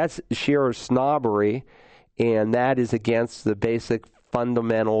 That's sheer snobbery, and that is against the basic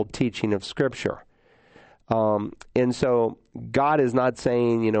fundamental teaching of Scripture. And so God is not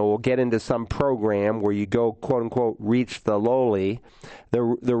saying, we'll get into some program where you go, quote unquote, reach the lowly. The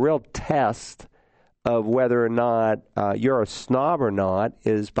real test of whether or not you're a snob or not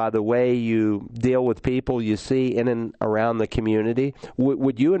is by the way you deal with people you see in and around the community.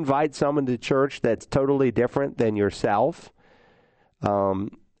 Would you invite someone to church that's totally different than yourself?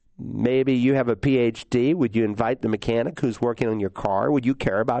 Maybe you have a PhD. Would you invite the mechanic who's working on your car? Would you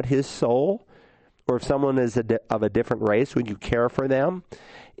care about his soul? Or if someone is of a different race, would you care for them?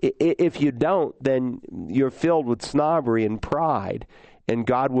 If you don't, then you're filled with snobbery and pride, and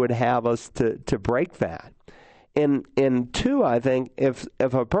God would have us to break that. And two, I think, if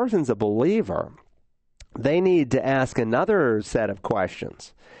a person's a believer, they need to ask another set of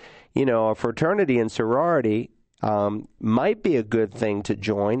questions. A fraternity and sorority might be a good thing to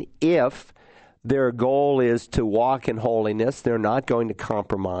join if their goal is to walk in holiness. They're not going to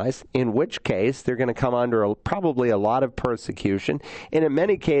compromise, in which case they're going to come under probably a lot of persecution. And in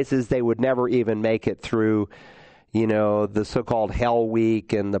many cases, they would never even make it through, the so-called Hell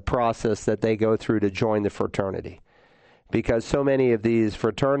Week and the process that they go through to join the fraternity. Because so many of these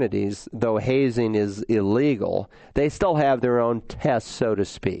fraternities, though hazing is illegal, they still have their own tests, so to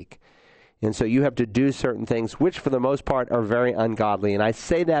speak. And so you have to do certain things, which for the most part are very ungodly. And I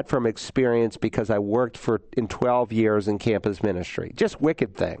say that from experience because I worked in 12 years in campus ministry. Just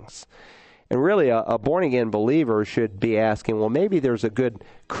wicked things. And really, a born-again believer should be asking, well, maybe there's a good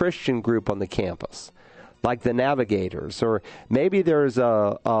Christian group on the campus, like the Navigators. Or maybe there's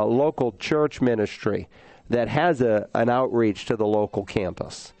a local church ministry that has an outreach to the local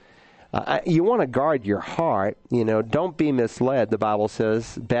campus. You want to guard your heart. Don't be misled. The Bible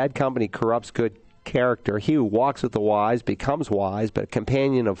says bad company corrupts good character. He who walks with the wise becomes wise, but a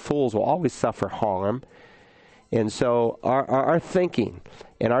companion of fools will always suffer harm. And so our thinking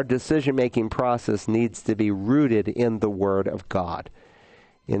and our decision-making process needs to be rooted in the Word of God.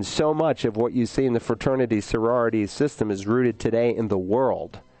 And so much of what you see in the fraternity sorority system is rooted today in the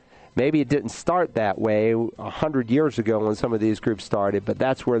world. Maybe it didn't start that way 100 years ago when some of these groups started, but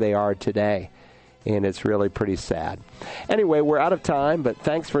that's where they are today. And it's really pretty sad. Anyway, we're out of time, but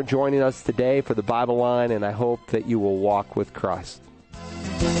thanks for joining us today for the Bible Line, and I hope that you will walk with Christ.